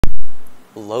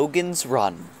Logan's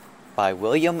Run by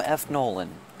William F.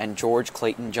 Nolan and George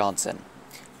Clayton Johnson.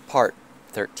 Part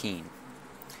 13.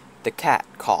 The cat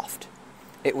coughed.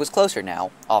 It was closer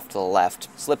now, off to the left,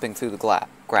 slipping through the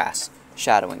grass,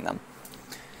 shadowing them.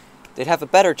 They'd have a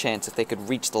better chance if they could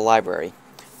reach the library.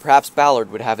 Perhaps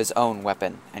Ballard would have his own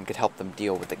weapon and could help them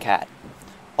deal with the cat.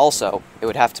 Also, it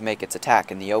would have to make its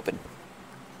attack in the open.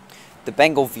 The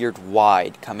Bengal veered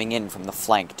wide, coming in from the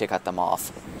flank to cut them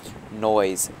off.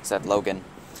 "Noise," said Logan.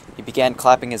 He began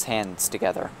clapping his hands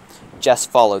together. Jess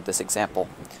followed this example.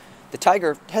 The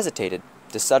tiger hesitated.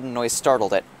 The sudden noise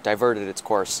startled it, diverted its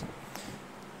course.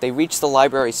 They reached the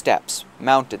library steps,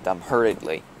 mounted them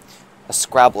hurriedly. A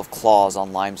scrabble of claws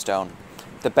on limestone.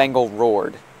 The Bengal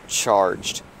roared,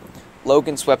 charged.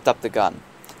 Logan swept up the gun.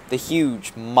 The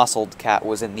huge, muscled cat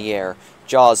was in the air,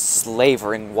 jaws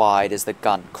slavering wide as the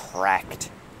gun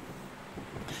cracked.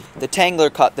 The tangler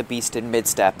caught the beast in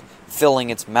mid-step, filling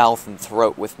its mouth and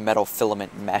throat with metal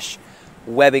filament mesh,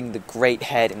 webbing the great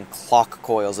head in clock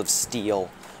coils of steel,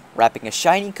 wrapping a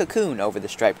shiny cocoon over the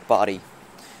striped body.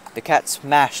 The cat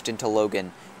smashed into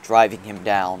Logan, driving him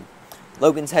down.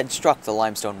 Logan's head struck the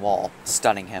limestone wall,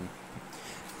 stunning him.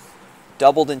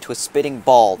 Doubled into a spitting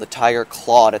ball, the tiger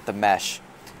clawed at the mesh.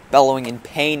 Bellowing in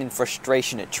pain and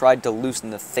frustration, it tried to loosen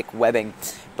the thick webbing,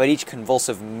 but each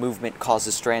convulsive movement caused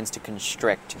the strands to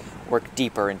constrict, work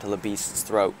deeper into the beast's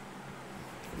throat.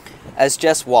 As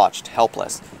Jess watched,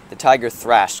 helpless, the tiger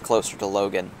thrashed closer to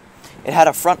Logan. It had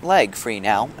a front leg free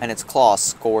now, and its claws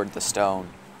scored the stone.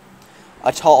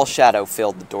 A tall shadow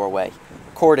filled the doorway.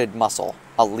 Corded muscle,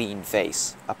 a lean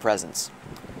face, a presence.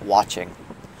 Watching.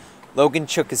 Logan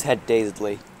shook his head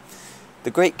dazedly.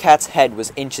 The great cat's head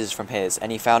was inches from his,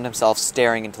 and he found himself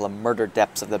staring into the murder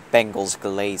depths of the Bengal's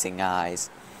glazing eyes.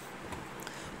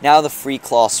 Now the free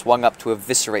claw swung up to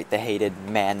eviscerate the hated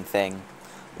man-thing.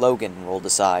 Logan rolled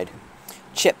aside.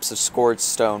 Chips of scored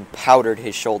stone powdered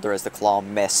his shoulder as the claw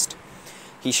missed.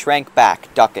 He shrank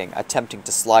back, ducking, attempting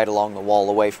to slide along the wall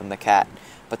away from the cat,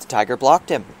 but the tiger blocked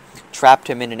him, trapped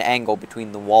him in an angle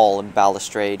between the wall and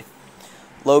balustrade.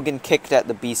 Logan kicked at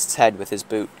the beast's head with his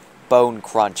boot. Bone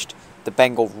crunched. The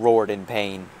Bengal roared in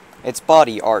pain. Its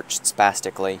body arched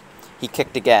spastically. He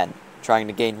kicked again, trying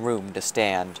to gain room to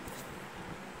stand.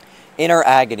 Inner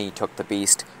agony took the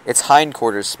beast. Its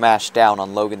hindquarters smashed down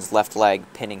on Logan's left leg,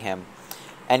 pinning him.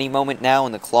 Any moment now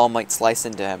and the claw might slice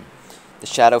into him. The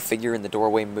shadow figure in the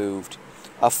doorway moved.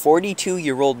 A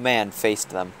 42-year-old man faced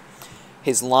them.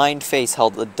 His lined face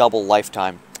held a double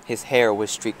lifetime. His hair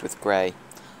was streaked with gray.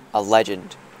 A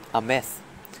legend. A myth.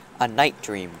 A night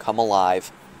dream come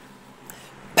alive.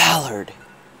 "Ballard!"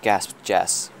 gasped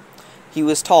Jess. He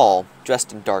was tall,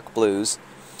 dressed in dark blues,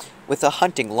 with a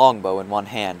hunting longbow in one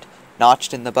hand.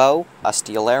 Notched in the bow, a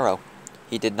steel arrow.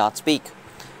 He did not speak.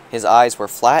 His eyes were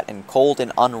flat and cold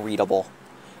and unreadable.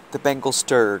 The Bengal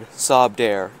stirred, sobbed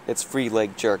air, its free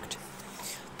leg jerked.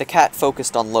 The cat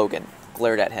focused on Logan,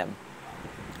 glared at him.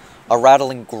 A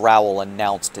rattling growl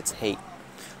announced its hate.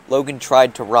 Logan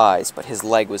tried to rise, but his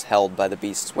leg was held by the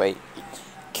beast's weight.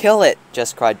 "Kill it!"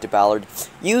 Jess cried to Ballard.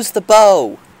 "Use the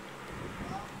bow!"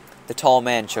 The tall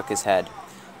man shook his head.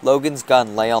 Logan's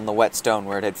gun lay on the wet stone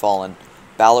where it had fallen.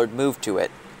 Ballard moved to it,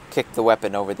 kicked the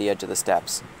weapon over the edge of the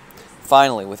steps.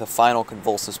 Finally, with a final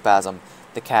convulsive spasm,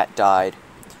 the cat died.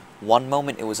 One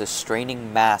moment it was a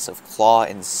straining mass of claw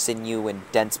and sinew and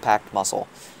dense-packed muscle.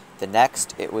 The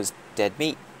next, it was dead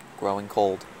meat, growing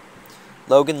cold.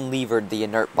 Logan levered the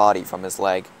inert body from his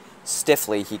leg.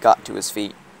 Stiffly, he got to his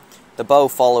feet. The bow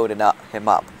followed him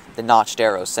up, the notched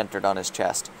arrow centered on his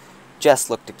chest. Jess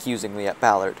looked accusingly at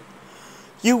Ballard.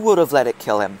 "You would have let it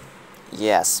kill him."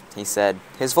 "Yes," he said.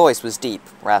 His voice was deep,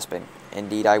 rasping.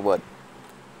 "Indeed I would."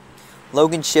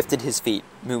 Logan shifted his feet,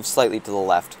 moved slightly to the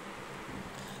left.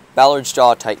 Ballard's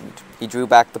jaw tightened. He drew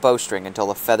back the bowstring until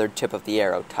the feathered tip of the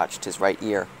arrow touched his right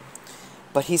ear.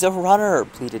 "But he's a runner,"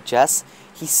 pleaded Jess.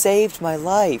 "He saved my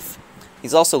life."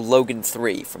 "He's also Logan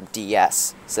 3 from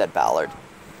DS," said Ballard.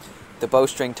 The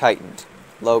bowstring tightened.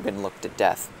 Logan looked at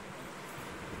death.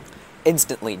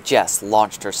 Instantly, Jess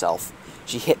launched herself.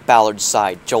 She hit Ballard's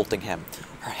side, jolting him.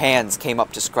 Her hands came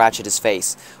up to scratch at his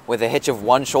face. With a hitch of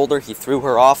one shoulder, he threw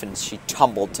her off, and she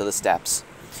tumbled to the steps.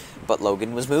 But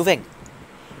Logan was moving.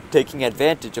 Taking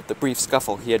advantage of the brief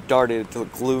scuffle, he had darted into the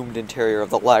gloomed interior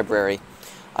of the library.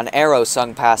 An arrow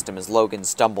sung past him as Logan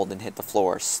stumbled and hit the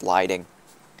floor, sliding.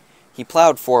 He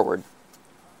plowed forward,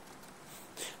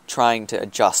 trying to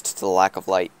adjust to the lack of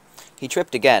light. He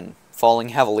tripped again, falling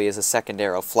heavily as a second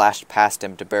arrow flashed past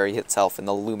him to bury itself in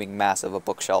the looming mass of a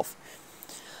bookshelf.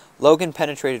 Logan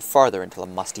penetrated farther into the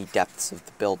musty depths of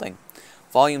the building.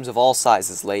 Volumes of all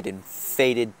sizes laid in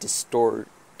faded, distorted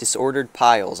disordered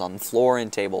piles on floor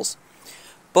and tables.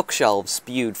 Bookshelves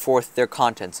spewed forth their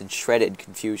contents in shredded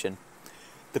confusion.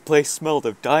 The place smelled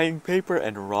of dying paper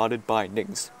and rotted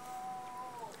bindings.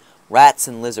 Rats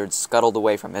and lizards scuttled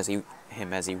away from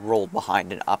him as he rolled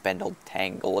behind an upended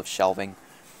tangle of shelving.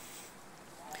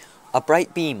 A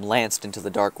bright beam lanced into the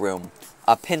dark room,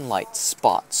 a pinlight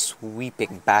spot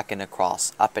sweeping back and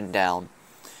across, up and down.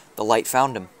 The light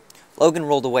found him. Logan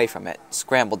rolled away from it,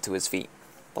 scrambled to his feet.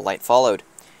 The light followed.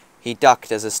 He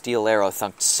ducked as a steel arrow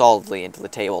thunked solidly into the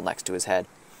table next to his head.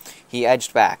 He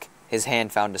edged back. His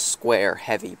hand found a square,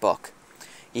 heavy book.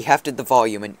 He hefted the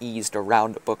volume and eased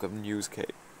around a bulk of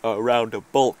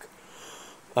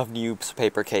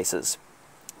newspaper cases.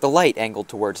 The light angled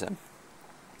towards him.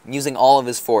 Using all of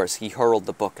his force, he hurled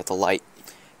the book at the light.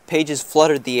 Pages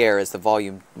fluttered the air as the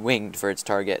volume winged for its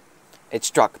target. It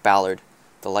struck Ballard.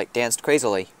 The light danced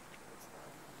crazily.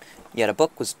 Yet a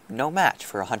book was no match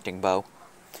for a hunting bow.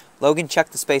 Logan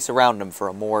checked the space around him for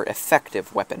a more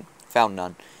effective weapon. Found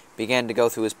none. Began to go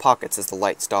through his pockets as the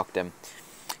light stalked him.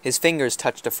 His fingers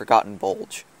touched a forgotten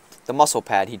bulge. The muscle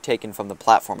pad he'd taken from the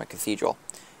platform at Cathedral.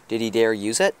 Did he dare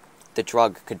use it? The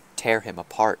drug could tear him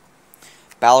apart.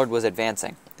 Ballard was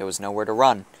advancing. There was nowhere to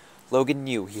run. Logan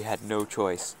knew he had no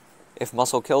choice. If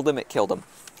muscle killed him, it killed him.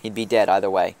 He'd be dead either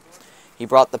way. He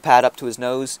brought the pad up to his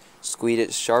nose, squeezed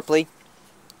it sharply,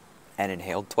 and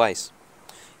inhaled twice.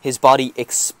 His body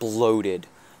exploded.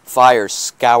 Fire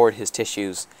scoured his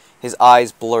tissues. His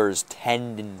eyes blurred,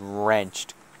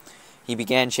 tendon-wrenched. He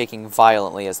began shaking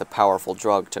violently as the powerful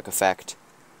drug took effect.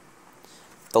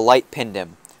 The light pinned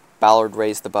him. Ballard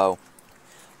raised the bow.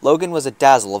 Logan was a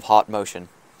dazzle of hot motion.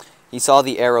 He saw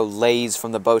the arrow laze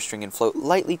from the bowstring and float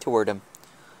lightly toward him.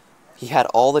 He had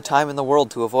all the time in the world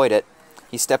to avoid it.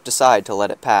 He stepped aside to let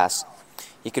it pass.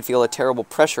 He could feel a terrible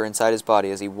pressure inside his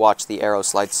body as he watched the arrow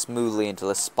slide smoothly into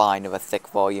the spine of a thick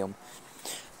volume.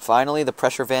 Finally, the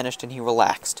pressure vanished and he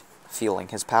relaxed, feeling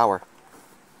his power.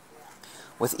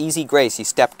 With easy grace, he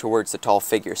stepped towards the tall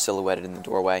figure silhouetted in the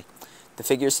doorway. The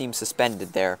figure seemed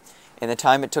suspended there. In the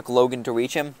time it took Logan to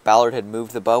reach him, Ballard had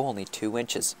moved the bow only 2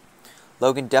 inches.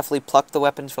 Logan deftly plucked the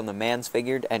weapons from the man's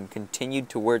figure and continued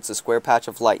towards the square patch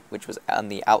of light which was on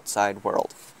the outside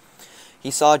world. He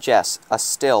saw Jess, a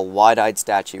still, wide-eyed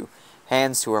statue,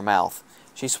 hands to her mouth.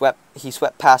 He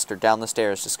swept past her down the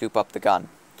stairs to scoop up the gun.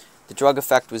 The drug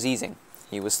effect was easing.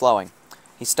 He was slowing.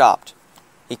 He stopped.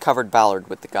 He covered Ballard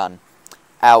with the gun.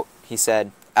 "Out," he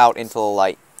said, "out into the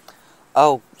light."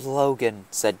 "Oh, Logan,"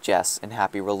 said Jess in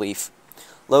happy relief.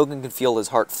 Logan could feel his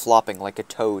heart flopping like a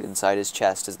toad inside his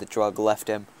chest as the drug left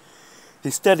him. He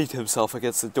steadied himself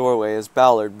against the doorway as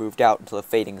Ballard moved out into the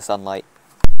fading sunlight.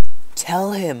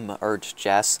 "Tell him," urged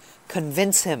Jess.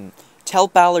 "Convince him. Tell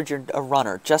Ballard you're a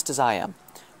runner, just as I am."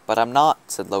 "But I'm not,"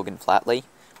 said Logan flatly.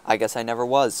 "I guess I never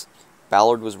was.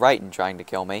 Ballard was right in trying to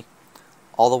kill me."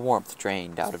 All the warmth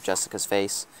drained out of Jessica's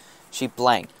face. She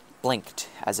blinked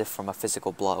as if from a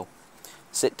physical blow.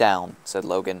 "Sit down," said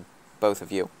Logan. "Both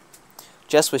of you."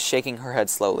 Jess was shaking her head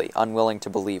slowly, unwilling to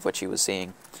believe what she was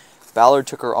seeing. Ballard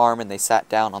took her arm and they sat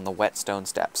down on the wet stone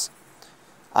steps.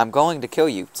 "I'm going to kill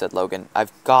you," said Logan.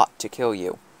 "I've got to kill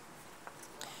you."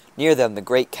 Near them, the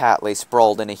great cat lay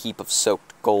sprawled in a heap of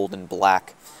soaked gold and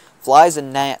black. Flies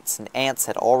and gnats and ants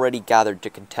had already gathered to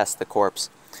contest the corpse.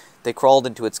 They crawled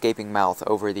into its gaping mouth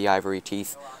over the ivory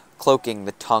teeth, cloaking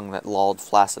the tongue that lolled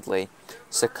flaccidly,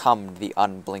 succumbed the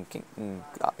unblinking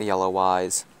yellow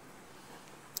eyes.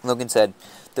 Logan said,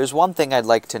 "There's one thing I'd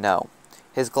like to know."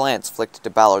 His glance flicked to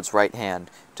Ballard's right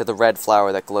hand, to the red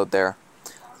flower that glowed there.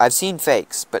 "I've seen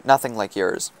fakes, but nothing like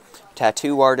yours.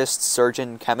 Tattoo artists,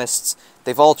 surgeon, chemists,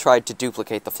 they've all tried to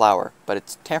duplicate the flower, but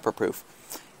it's tamper-proof.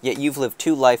 Yet you've lived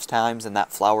 2 lifetimes and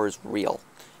that flower is real.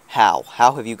 How?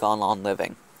 How have you gone on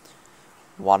living?"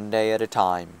 "One day at a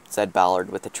time," said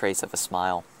Ballard with a trace of a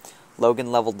smile.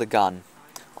 Logan leveled the gun.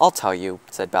 "I'll tell you,"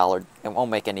 said Ballard. "It won't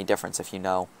make any difference if you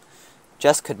know."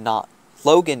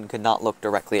 Logan could not look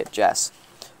directly at Jess.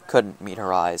 Couldn't meet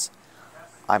her eyes.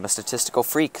 "I'm a statistical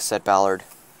freak," said Ballard.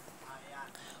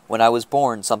 "When I was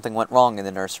born, something went wrong in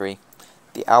the nursery.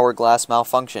 The hourglass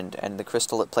malfunctioned, and the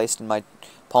crystal it placed in my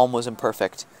palm was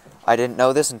imperfect. I didn't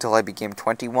know this until I became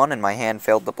 21 and my hand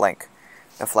failed to blink.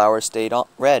 The flower stayed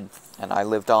red, and I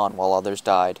lived on while others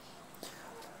died."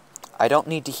 "I don't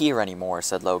need to hear any more,"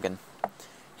 said Logan.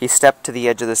 He stepped to the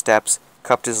edge of the steps,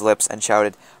 cupped his lips, and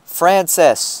shouted,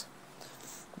 "Francis!"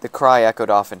 The cry echoed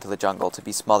off into the jungle, to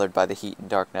be smothered by the heat and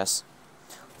darkness.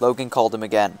 Logan called him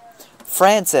again.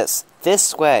 "Francis!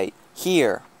 This way!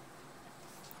 Here!"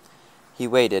 He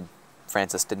waited.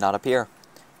 Francis did not appear.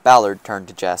 Ballard turned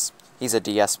to Jess. "He's a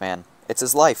DS man. It's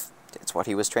his life. It's what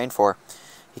he was trained for.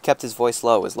 He kept his voice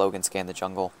low as Logan scanned the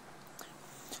jungle.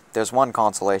 There's one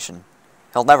consolation.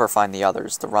 He'll never find the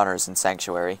others, the runners in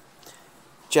Sanctuary.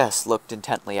 Jess looked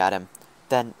intently at him.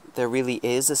 Then there really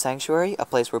is a sanctuary? A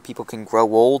place where people can grow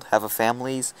old, have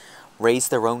families, raise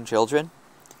their own children?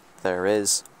 There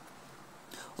is.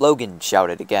 Logan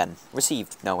shouted again,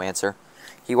 received no answer.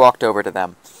 He walked over to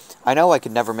them. I know I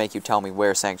could never make you tell me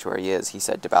where Sanctuary is, he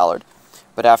said to Ballard.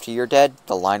 But after you're dead,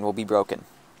 the line will be broken.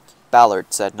 Ballard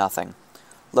said nothing.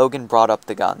 Logan brought up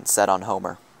the gun, set on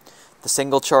Homer. The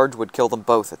single charge would kill them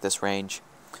both at this range.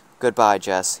 Goodbye,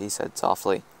 Jess, he said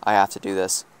softly. I have to do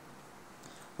this.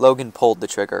 Logan pulled the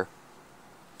trigger.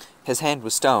 His hand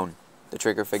was stone. The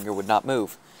trigger finger would not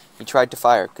move. He tried to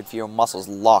fire, could feel muscles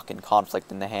lock in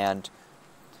conflict in the hand.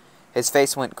 His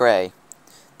face went gray.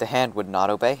 The hand would not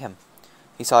obey him.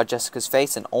 He saw Jessica's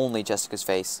face and only Jessica's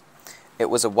face. It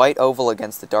was a white oval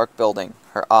against the dark building,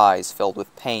 her eyes filled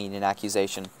with pain and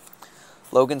accusation.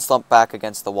 Logan slumped back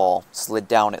against the wall, slid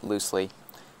down it loosely.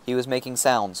 He was making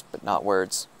sounds, but not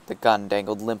words. The gun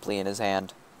dangled limply in his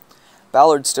hand.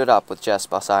 Ballard stood up with Jess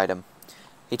beside him.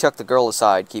 He took the girl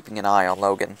aside, keeping an eye on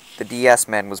Logan. The DS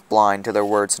man was blind to their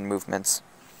words and movements.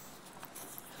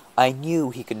 I knew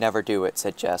he could never do it,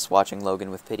 said Jess, watching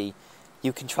Logan with pity.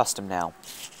 You can trust him now.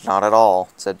 Not at all,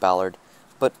 said Ballard.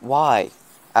 But why?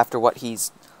 After what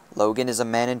he's... Logan is a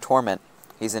man in torment.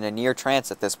 He's in a near trance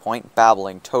at this point,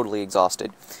 babbling, totally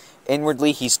exhausted.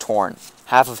 Inwardly, he's torn.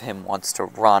 Half of him wants to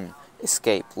run,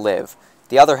 escape, live.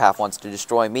 The other half wants to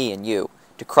destroy me and you,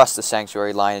 to crush the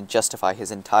Sanctuary line and justify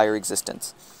his entire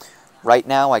existence. Right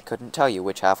now, I couldn't tell you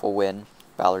which half will win.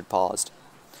 Ballard paused.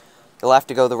 You'll have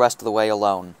to go the rest of the way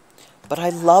alone. But I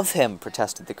love him,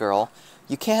 protested the girl.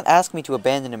 You can't ask me to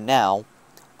abandon him now.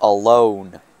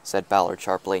 Alone, said Ballard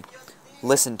sharply.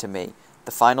 Listen to me.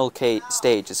 The final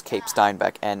stage is Cape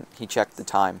Steinbeck, and he checked the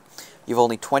time. You've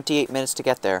only 28 minutes to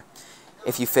get there.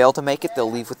 If you fail to make it, they'll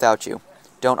leave without you.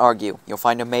 Don't argue. You'll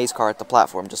find a maze car at the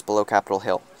platform just below Capitol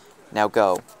Hill. Now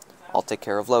go. I'll take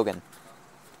care of Logan.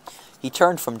 He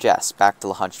turned from Jess, back to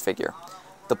the hunched figure.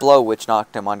 The blow which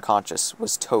knocked him unconscious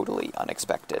was totally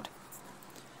unexpected.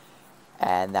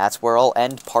 And that's where I'll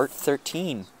end part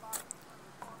 13.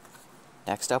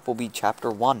 Next up will be Chapter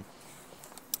 1.